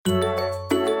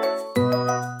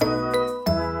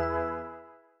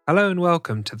Hello and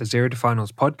welcome to the Zero to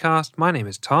Finals podcast. My name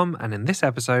is Tom, and in this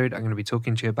episode, I'm going to be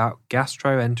talking to you about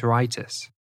gastroenteritis.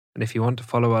 And if you want to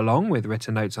follow along with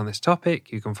written notes on this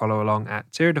topic, you can follow along at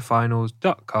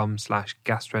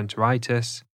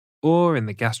zerotofinals.com/gastroenteritis or in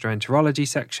the gastroenterology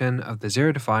section of the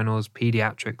Zero to Finals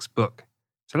Pediatrics book.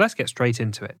 So let's get straight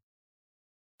into it.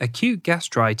 Acute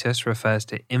gastritis refers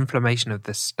to inflammation of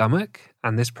the stomach,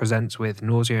 and this presents with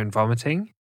nausea and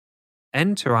vomiting.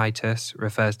 Enteritis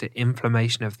refers to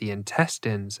inflammation of the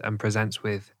intestines and presents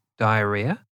with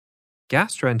diarrhea.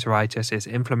 Gastroenteritis is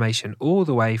inflammation all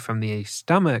the way from the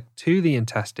stomach to the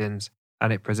intestines,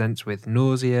 and it presents with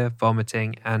nausea,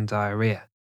 vomiting, and diarrhea.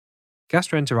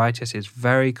 Gastroenteritis is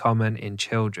very common in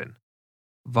children.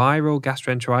 Viral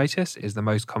gastroenteritis is the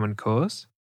most common cause.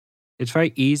 It's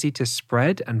very easy to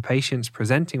spread, and patients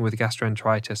presenting with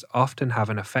gastroenteritis often have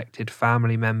an affected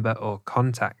family member or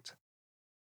contact.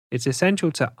 It's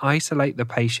essential to isolate the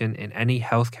patient in any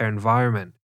healthcare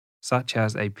environment, such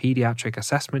as a pediatric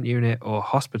assessment unit or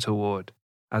hospital ward,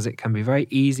 as it can be very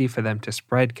easy for them to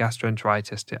spread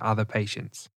gastroenteritis to other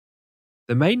patients.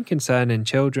 The main concern in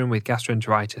children with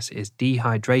gastroenteritis is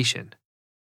dehydration.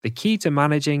 The key to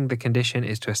managing the condition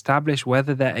is to establish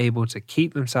whether they're able to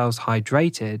keep themselves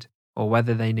hydrated or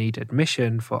whether they need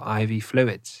admission for IV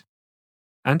fluids.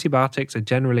 Antibiotics are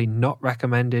generally not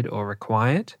recommended or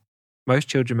required. Most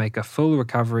children make a full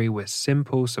recovery with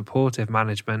simple supportive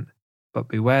management, but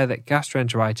beware that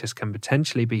gastroenteritis can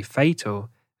potentially be fatal,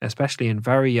 especially in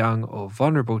very young or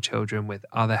vulnerable children with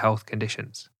other health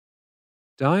conditions.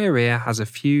 Diarrhea has a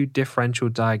few differential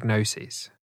diagnoses.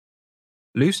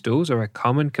 Loose stools are a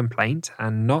common complaint,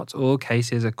 and not all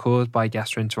cases are caused by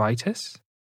gastroenteritis.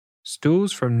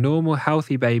 Stools from normal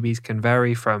healthy babies can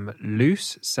vary from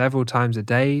loose several times a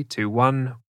day to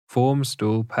one formed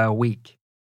stool per week.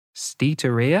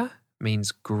 Steatorrhea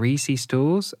means greasy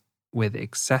stools with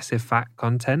excessive fat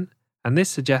content, and this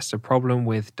suggests a problem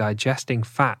with digesting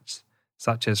fats,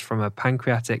 such as from a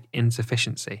pancreatic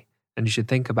insufficiency, and you should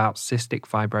think about cystic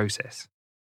fibrosis.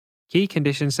 Key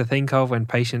conditions to think of when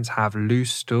patients have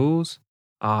loose stools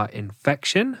are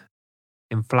infection,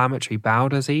 inflammatory bowel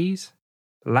disease,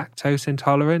 lactose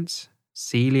intolerance,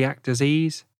 celiac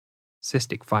disease,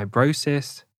 cystic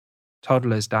fibrosis,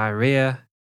 toddler's diarrhea,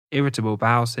 irritable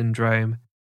bowel syndrome,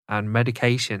 and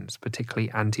medications,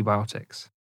 particularly antibiotics.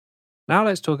 Now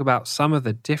let's talk about some of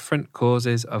the different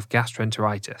causes of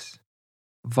gastroenteritis.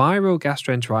 Viral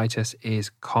gastroenteritis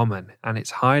is common and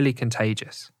it's highly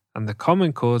contagious, and the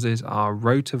common causes are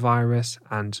rotavirus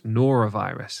and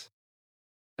norovirus.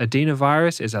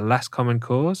 Adenovirus is a less common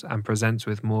cause and presents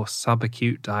with more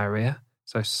subacute diarrhea,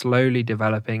 so slowly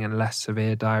developing and less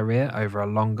severe diarrhea over a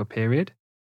longer period.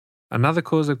 Another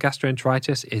cause of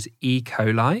gastroenteritis is E.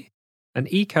 coli, and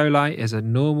E. coli is a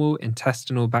normal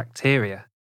intestinal bacteria,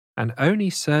 and only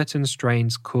certain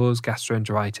strains cause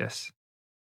gastroenteritis.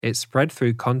 It's spread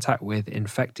through contact with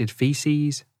infected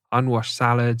feces, unwashed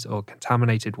salads, or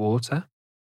contaminated water.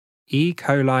 E.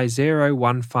 coli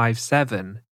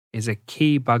 0157 is a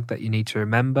key bug that you need to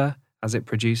remember, as it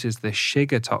produces the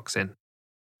sugar toxin,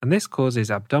 and this causes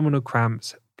abdominal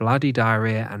cramps, bloody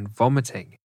diarrhea, and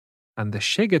vomiting. And the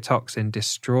sugar toxin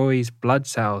destroys blood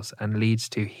cells and leads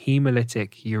to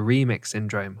hemolytic uremic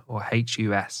syndrome, or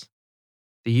HUS.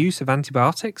 The use of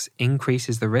antibiotics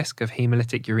increases the risk of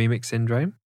hemolytic uremic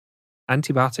syndrome.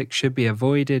 Antibiotics should be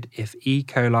avoided if E.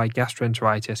 coli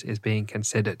gastroenteritis is being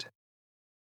considered.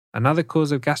 Another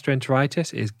cause of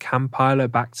gastroenteritis is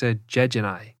Campylobacter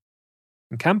jejuni.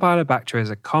 And Campylobacter is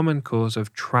a common cause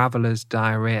of traveler's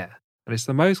diarrhea, and it's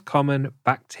the most common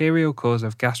bacterial cause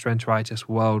of gastroenteritis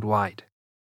worldwide.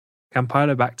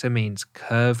 Campylobacter means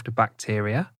curved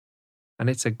bacteria, and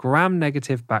it's a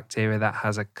gram-negative bacteria that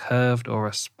has a curved or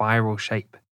a spiral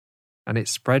shape, and it's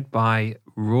spread by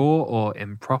raw or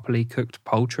improperly cooked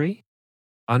poultry,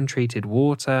 untreated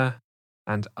water,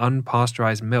 and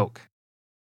unpasteurized milk.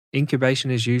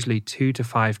 Incubation is usually 2 to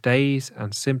 5 days,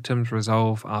 and symptoms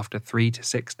resolve after 3 to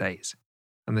 6 days.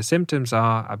 And the symptoms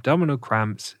are abdominal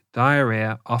cramps,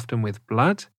 diarrhea, often with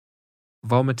blood,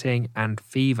 vomiting, and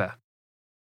fever.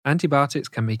 Antibiotics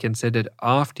can be considered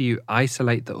after you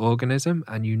isolate the organism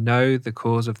and you know the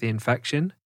cause of the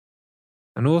infection,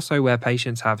 and also where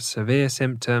patients have severe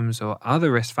symptoms or other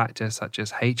risk factors such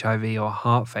as HIV or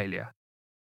heart failure.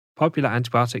 Popular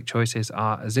antibiotic choices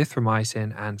are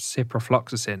azithromycin and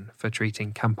ciprofloxacin for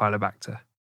treating Campylobacter.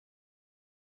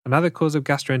 Another cause of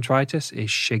gastroenteritis is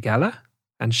Shigella,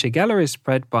 and Shigella is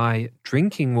spread by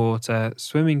drinking water,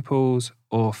 swimming pools,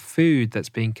 or food that's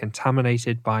been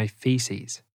contaminated by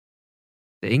feces.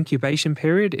 The incubation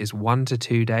period is 1 to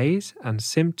 2 days, and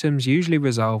symptoms usually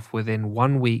resolve within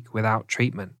 1 week without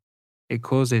treatment, It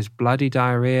causes bloody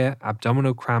diarrhea,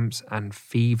 abdominal cramps, and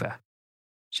fever.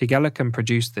 Shigella can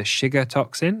produce the Shiga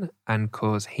toxin and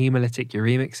cause hemolytic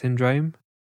uremic syndrome.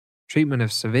 Treatment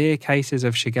of severe cases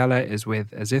of Shigella is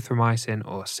with azithromycin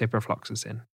or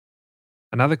ciprofloxacin.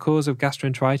 Another cause of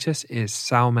gastroenteritis is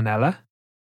Salmonella.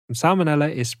 And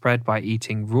Salmonella is spread by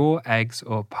eating raw eggs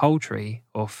or poultry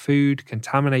or food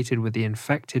contaminated with the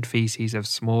infected feces of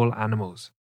small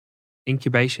animals.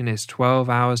 Incubation is 12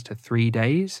 hours to 3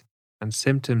 days, and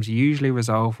symptoms usually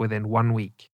resolve within 1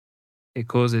 week. It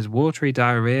causes watery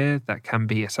diarrhea that can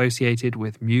be associated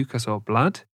with mucus or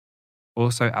blood,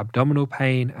 also abdominal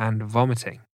pain and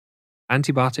vomiting.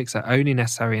 Antibiotics are only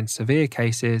necessary in severe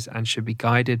cases and should be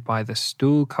guided by the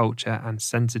stool culture and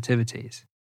sensitivities.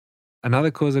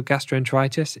 Another cause of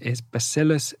gastroenteritis is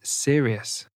Bacillus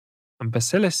cereus. And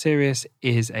Bacillus cereus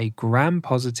is a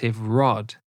gram-positive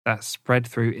rod that's spread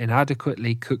through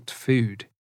inadequately cooked food.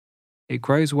 It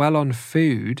grows well on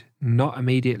food not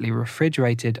immediately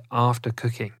refrigerated after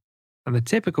cooking, and the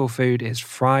typical food is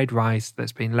fried rice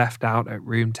that's been left out at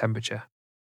room temperature.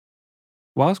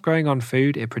 Whilst growing on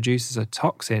food, it produces a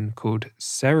toxin called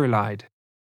cerulide,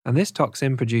 and this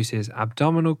toxin produces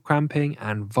abdominal cramping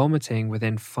and vomiting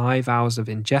within 5 hours of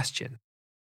ingestion.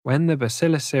 When the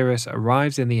Bacillus cereus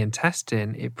arrives in the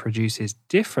intestine, it produces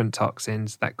different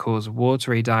toxins that cause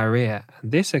watery diarrhea,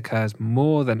 and this occurs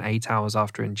more than 8 hours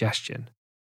after ingestion.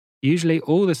 Usually,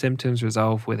 all the symptoms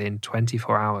resolve within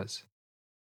 24 hours.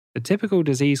 The typical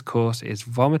disease course is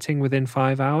vomiting within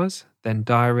 5 hours, then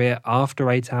diarrhea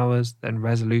after 8 hours, then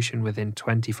resolution within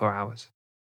 24 hours.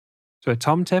 So a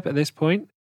Tom tip at this point: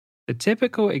 the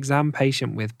typical exam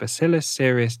patient with Bacillus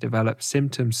cereus develops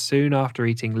symptoms soon after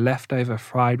eating leftover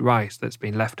fried rice that's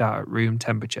been left out at room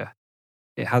temperature.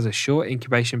 It has a short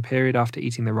incubation period after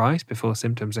eating the rice before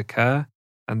symptoms occur,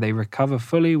 and they recover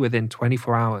fully within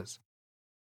 24 hours.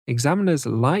 Examiners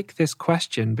like this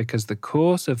question because the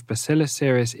course of Bacillus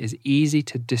cereus is easy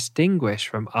to distinguish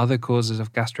from other causes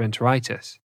of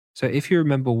gastroenteritis. So if you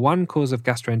remember one cause of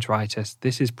gastroenteritis,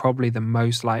 this is probably the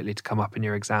most likely to come up in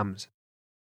your exams.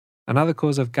 Another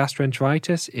cause of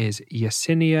gastroenteritis is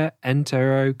Yersinia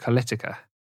enterocolitica.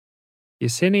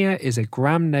 Yersinia is a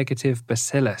gram-negative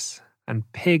bacillus,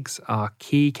 and pigs are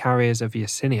key carriers of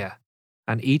Yersinia,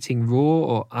 and eating raw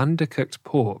or undercooked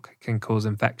pork can cause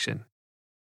infection.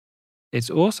 It's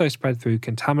also spread through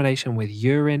contamination with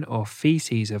urine or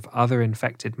feces of other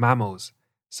infected mammals,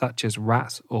 such as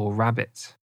rats or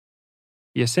rabbits.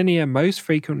 Yersinia most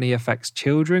frequently affects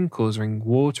children, causing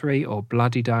watery or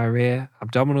bloody diarrhea,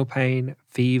 abdominal pain,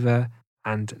 fever,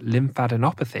 and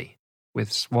lymphadenopathy, with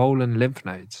swollen lymph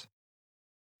nodes.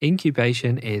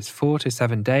 Incubation is 4 to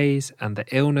 7 days, and the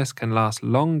illness can last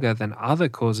longer than other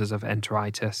causes of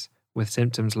enteritis, with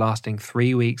symptoms lasting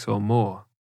 3 weeks or more.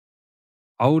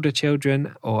 Older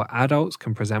children or adults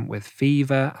can present with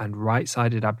fever and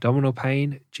right-sided abdominal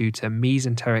pain due to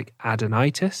mesenteric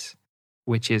adenitis,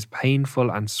 which is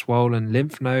painful and swollen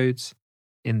lymph nodes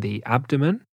in the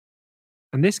abdomen,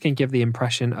 and this can give the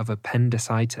impression of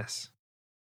appendicitis.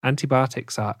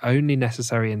 Antibiotics are only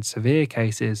necessary in severe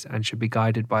cases and should be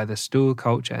guided by the stool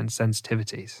culture and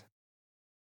sensitivities.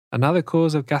 Another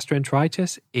cause of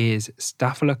gastroenteritis is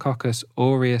Staphylococcus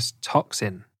aureus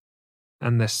toxin,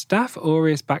 and the Staph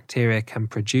aureus bacteria can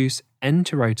produce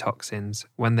enterotoxins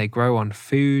when they grow on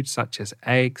food such as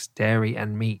eggs, dairy,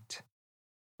 and meat.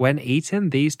 When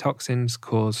eaten, these toxins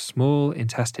cause small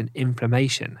intestine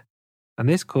inflammation, and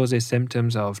this causes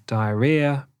symptoms of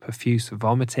diarrhea, profuse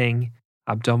vomiting,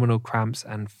 abdominal cramps,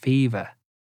 and fever.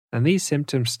 And these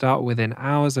symptoms start within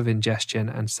hours of ingestion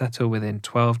and settle within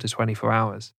 12 to 24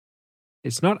 hours.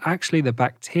 It's not actually the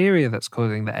bacteria that's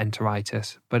causing the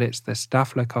enteritis, but it's the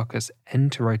Staphylococcus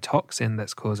enterotoxin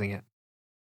that's causing it.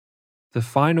 The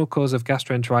final cause of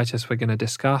gastroenteritis we're going to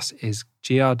discuss is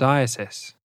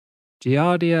giardiasis.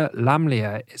 Giardia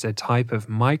lamblia is a type of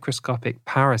microscopic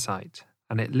parasite,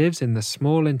 and it lives in the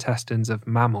small intestines of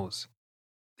mammals.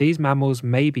 These mammals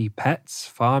may be pets,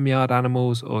 farmyard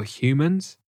animals, or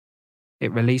humans.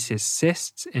 It releases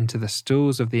cysts into the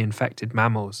stools of the infected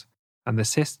mammals, and the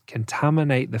cysts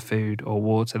contaminate the food or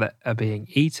water that are being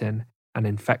eaten and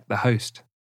infect the host.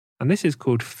 And this is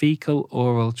called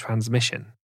fecal-oral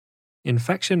transmission.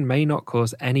 Infection may not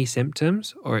cause any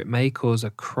symptoms, or it may cause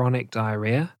a chronic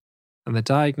diarrhea, and the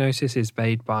diagnosis is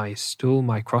made by stool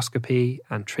microscopy,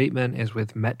 and treatment is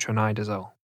with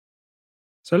metronidazole.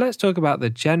 So let's talk about the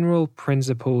general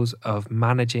principles of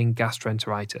managing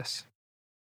gastroenteritis.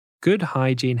 Good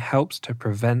hygiene helps to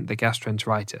prevent the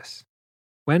gastroenteritis.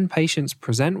 When patients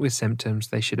present with symptoms,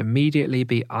 they should immediately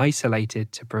be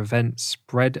isolated to prevent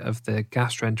spread of the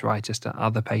gastroenteritis to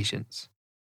other patients.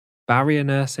 Barrier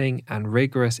nursing and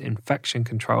rigorous infection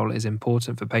control is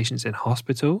important for patients in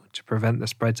hospital to prevent the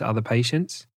spread to other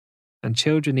patients, and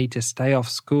children need to stay off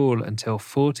school until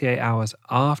 48 hours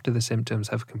after the symptoms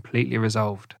have completely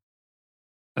resolved.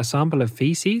 A sample of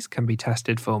feces can be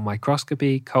tested for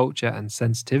microscopy, culture, and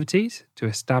sensitivities to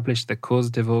establish the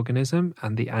causative organism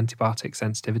and the antibiotic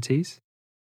sensitivities.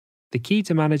 The key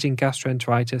to managing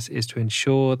gastroenteritis is to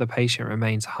ensure the patient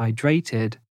remains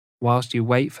hydrated whilst you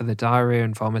wait for the diarrhea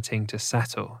and vomiting to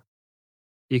settle.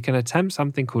 You can attempt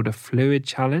something called a fluid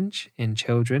challenge in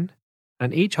children,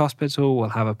 and each hospital will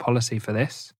have a policy for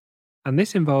this, and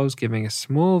this involves giving a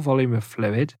small volume of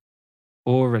fluid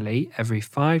orally every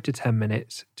 5 to 10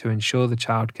 minutes to ensure the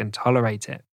child can tolerate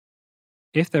it.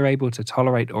 If they're able to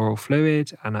tolerate oral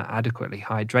fluid and are adequately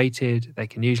hydrated, they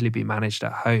can usually be managed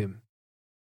at home.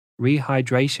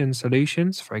 Rehydration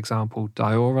solutions, for example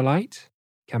Diaurolite,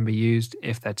 can be used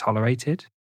if they're tolerated.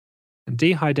 And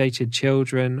dehydrated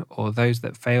children or those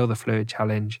that fail the fluid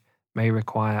challenge may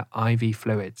require IV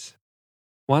fluids.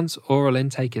 Once oral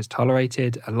intake is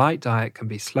tolerated, a light diet can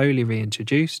be slowly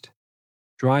reintroduced.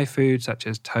 Dry food such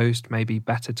as toast may be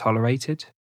better tolerated.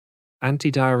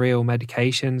 Antidiarrheal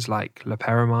medications like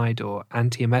loperamide or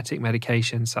antiemetic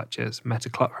medications such as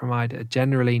metoclopramide are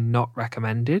generally not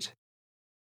recommended.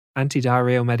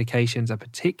 Antidiarrheal medications are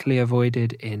particularly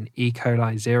avoided in E.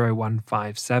 coli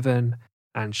 0157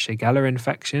 and Shigella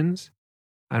infections,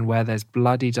 and where there's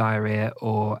bloody diarrhea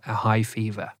or a high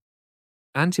fever.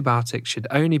 Antibiotics should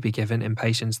only be given in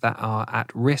patients that are at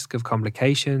risk of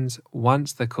complications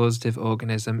once the causative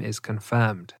organism is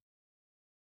confirmed.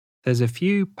 There's a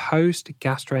few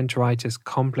post-gastroenteritis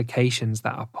complications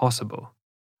that are possible,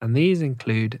 and these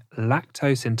include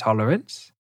lactose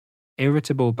intolerance,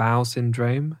 irritable bowel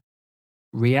syndrome,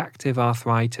 reactive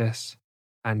arthritis,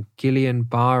 and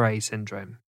Guillain-Barré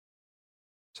syndrome.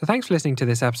 So thanks for listening to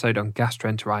this episode on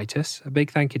gastroenteritis. A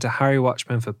big thank you to Harry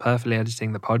Watchman for perfectly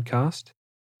editing the podcast.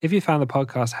 If you found the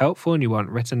podcast helpful and you want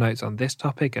written notes on this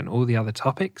topic and all the other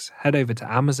topics, head over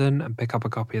to Amazon and pick up a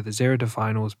copy of the Zero to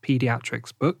Finals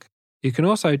Pediatrics book. You can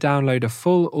also download a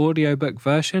full audiobook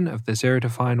version of the Zero to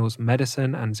Finals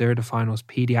Medicine and Zero to Finals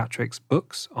Pediatrics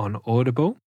books on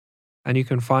Audible. And you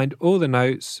can find all the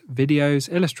notes, videos,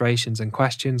 illustrations, and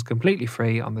questions completely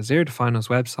free on the Zero to Finals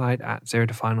website at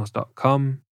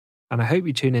zerotofinals.com. And I hope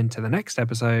you tune in to the next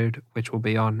episode, which will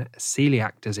be on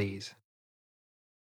celiac disease.